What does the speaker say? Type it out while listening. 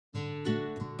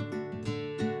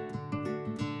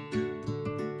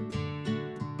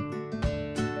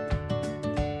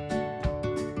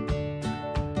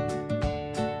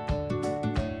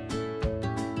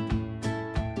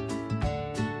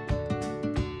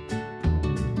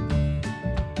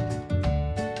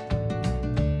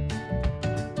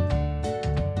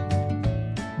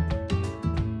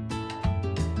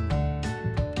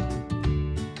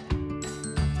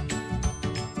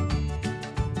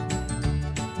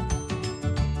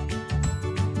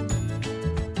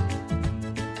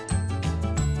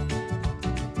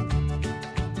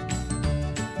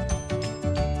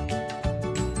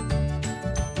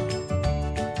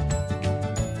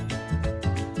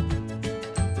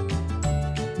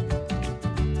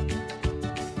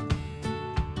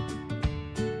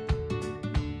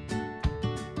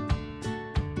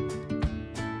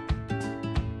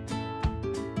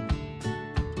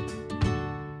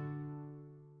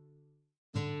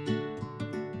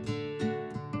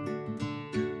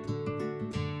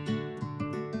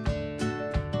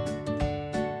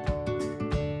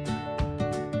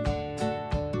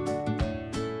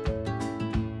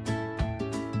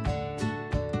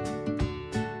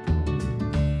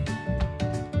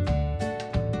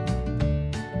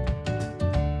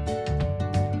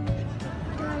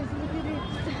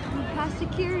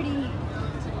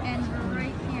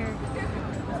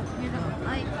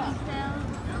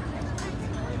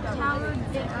Tower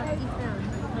de Eiffel.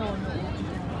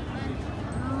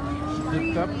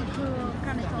 Really cool,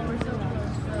 kind of tall, we're so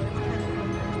close.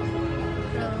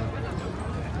 So,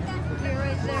 you're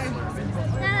right there.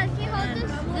 Nana, can you hold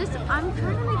this? I'm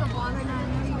trying to make a vlog right now. I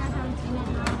know you guys haven't seen it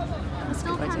now. I'm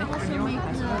still trying to also make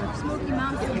the Smoky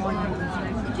Mountain vlog.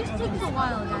 It just takes a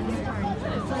while, guys.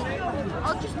 It's like,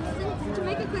 I'll just, to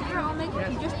make it quicker, I'll make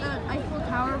just an Eiffel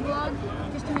Tower vlog,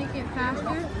 just to make it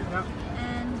faster.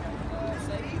 And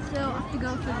still have to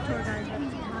go for the tour guide.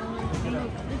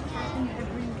 This happens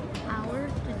every hour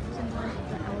to symbolize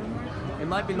the hour mark. It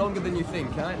might be longer than you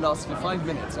think, huh? It lasts for 5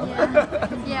 minutes. Huh? Yeah,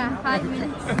 yeah, 5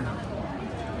 minutes.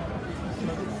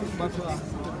 This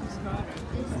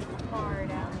is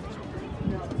hard out.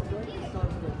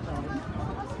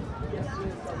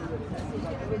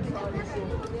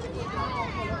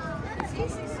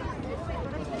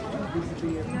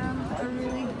 A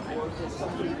really,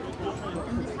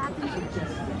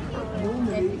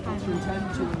 and this happens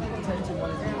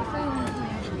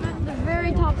at the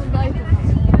very top of the Eiffel.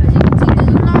 As you can see,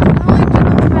 there's not really too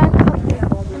much back up here.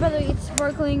 And by the way, it's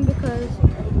sparkling because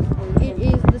it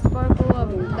is the sparkle of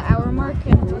the hour mark,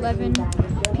 and it's 11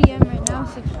 p.m. right now,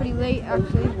 so it's pretty late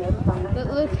actually. But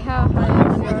look how high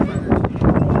up we are.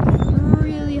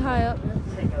 Really high up.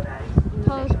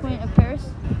 Tallest point of Paris.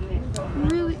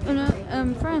 Really,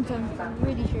 France, I'm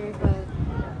pretty sure about it.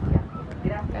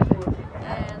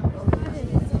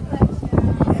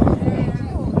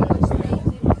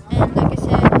 And like I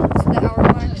said, it's the hour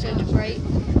mark, so it's bright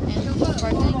and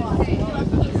sparkling.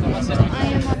 I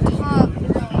am on top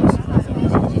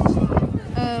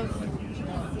of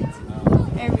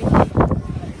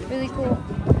everything. Really cool.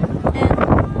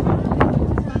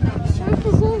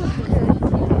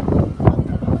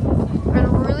 And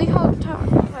really hot top.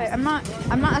 I'm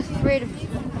not afraid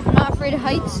of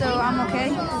heights, so I'm okay.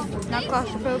 Not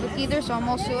claustrophobic either, so I'm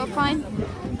also fine.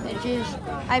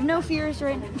 I have no fears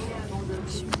right now.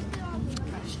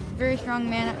 Very strong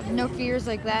man, I have no fears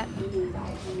like that.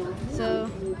 So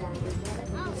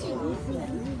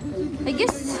I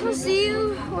guess we'll see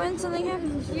you when something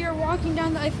happens. We are walking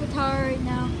down the Eiffel Tower right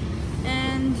now,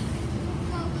 and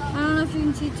I don't know if you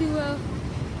can see too well,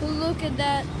 but look at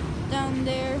that down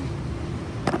there,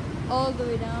 all the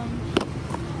way down.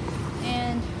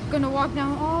 And I'm gonna walk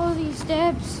down all these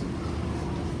steps.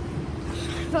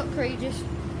 Felt courageous.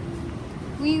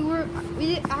 We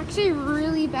actually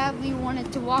really badly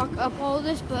wanted to walk up all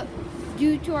this, but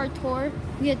due to our tour,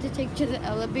 we had to take to the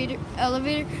elevator.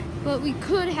 But we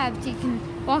could have taken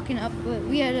walking up, but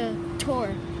we had a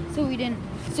tour, so we didn't.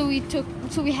 So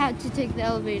we had to take the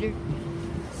elevator.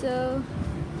 So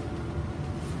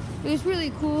it was really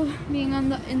cool being in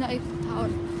the Eiffel Tower.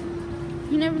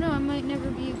 You never know, I might never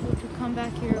be able to come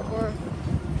back here, or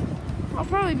I'll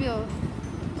probably be able,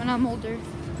 when I'm older,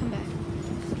 come back.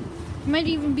 It might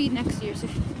even be next year, so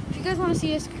if you guys want to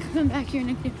see us come back here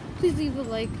next year, please leave a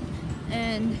like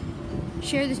and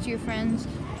share this to your friends.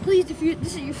 Please, if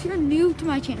you're new to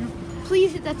my channel,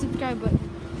 please hit that subscribe button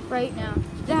right now.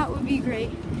 That would be great.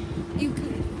 You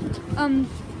could,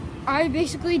 I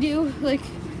basically do, like,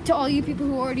 to all you people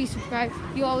who already subscribe,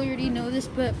 you all already know this,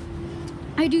 but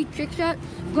I do trick shot.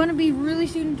 I'm gonna be really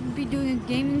soon to be doing a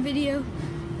gaming video,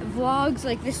 vlogs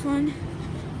like this one,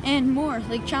 and more,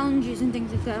 like challenges and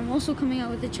things like that. I'm also coming out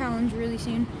with a challenge really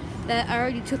soon that I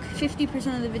already took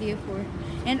 50% of the video for.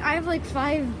 And I have like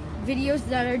 5 videos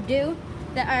that are due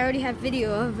that I already have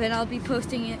video of, and I'll be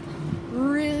posting it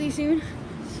really soon.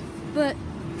 But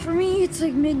for me, it's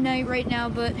like midnight right now,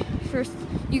 but for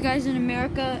you guys in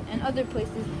America and other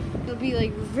places, it'll be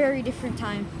like very different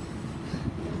time.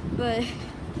 But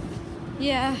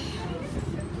yeah,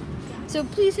 so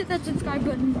please hit that subscribe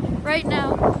button right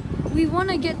now. We want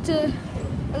to get to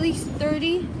at least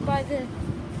 30 by the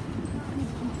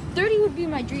 30 would be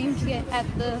my dream to get at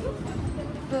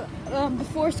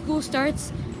before school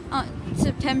starts on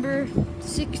September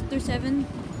 6th or 7th.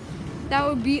 That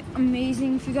would be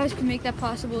amazing if you guys could make that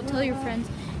possible. Tell your friends,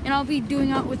 and I'll be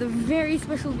doing out with a very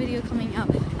special video coming out.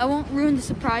 I won't ruin the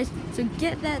surprise, so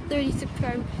get that 30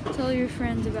 subscribers. Tell your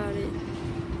friends about it,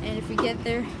 and if we get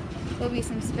there, there'll be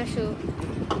some special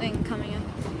thing coming up.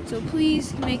 So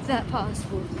please make that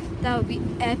possible. That would be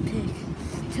epic.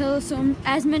 Tell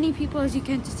as many people as you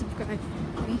can to subscribe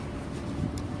to me,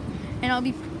 and I'll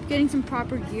be getting some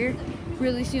proper gear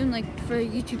really soon, like for a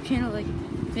YouTube channel, like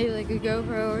maybe like a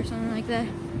GoPro or something like that.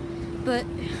 But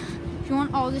if you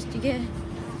want all this to get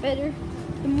better,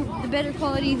 the better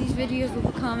quality of these videos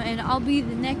will come, and I'll be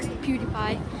the next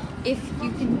PewDiePie if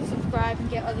you can subscribe and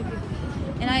get other people.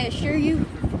 And I assure you,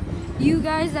 you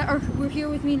guys that were here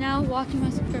with me now watching my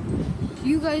subscribe,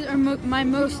 You guys are my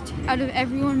most, out of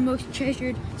everyone, most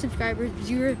treasured subscribers.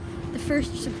 You were the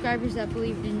first subscribers that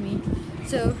believed in me.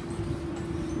 So,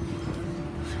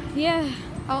 yeah,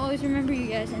 I'll always remember you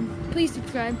guys. And please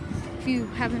subscribe if you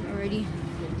haven't already.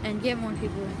 And get more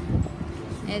people.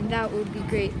 And that would be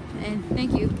great. And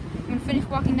thank you. I'm going to finish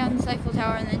walking down this Eiffel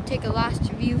Tower and then take a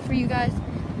last view for you guys.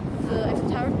 The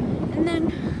Eiffel Tower. And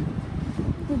then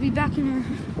we'll be back in our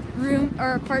room,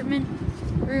 our apartment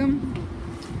room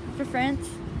for France,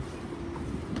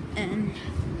 and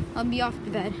I'll be off to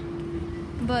bed.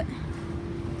 But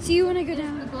see you when I go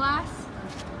down. The glass.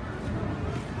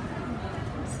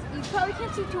 You probably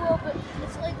can't see too well, but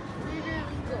it's like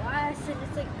literally glass, and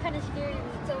it's like kind of scary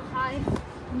because it's so high.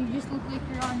 And you just look like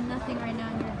you're on nothing right now,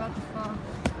 and you're about to fall.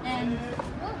 And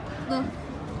look.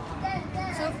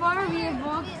 So far, we have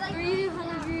walked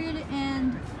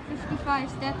 355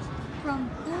 steps. We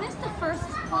missed the first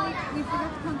flight. We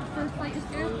forgot to count the first flight of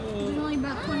stairs, which is only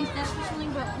about 20 steps or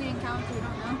something, but we didn't count, so we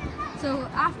don't know. So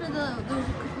after those a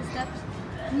couple steps,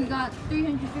 we got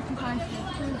 355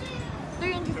 steps. So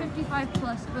 355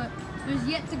 plus, but there's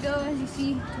yet to go, as you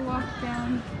see, to walk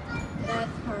down that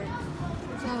part.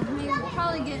 So we'll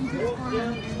probably get into the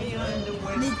 400,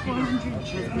 mid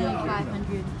 400s, maybe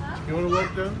 500. You want to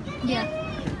walk down? Yeah.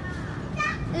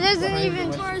 It isn't even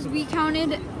as far as we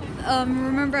counted.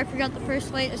 Remember, I forgot the first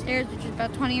flight of stairs, which is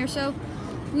about 20 or so.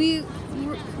 We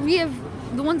have,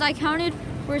 the ones I counted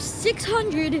were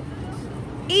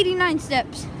 689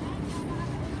 steps.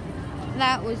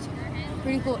 That was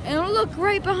pretty cool. And look,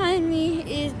 right behind me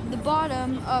is the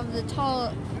bottom of the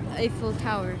tall Eiffel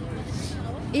Tower.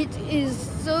 It is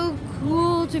so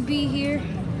cool to be here.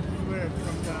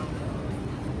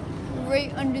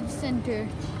 Right under the center.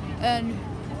 And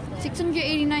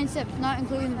 689 steps, not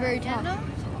including the very top.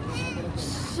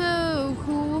 So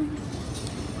cool.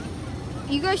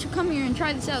 You guys should come here and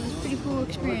try this out. It's a pretty cool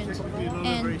experience.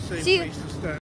 And see you.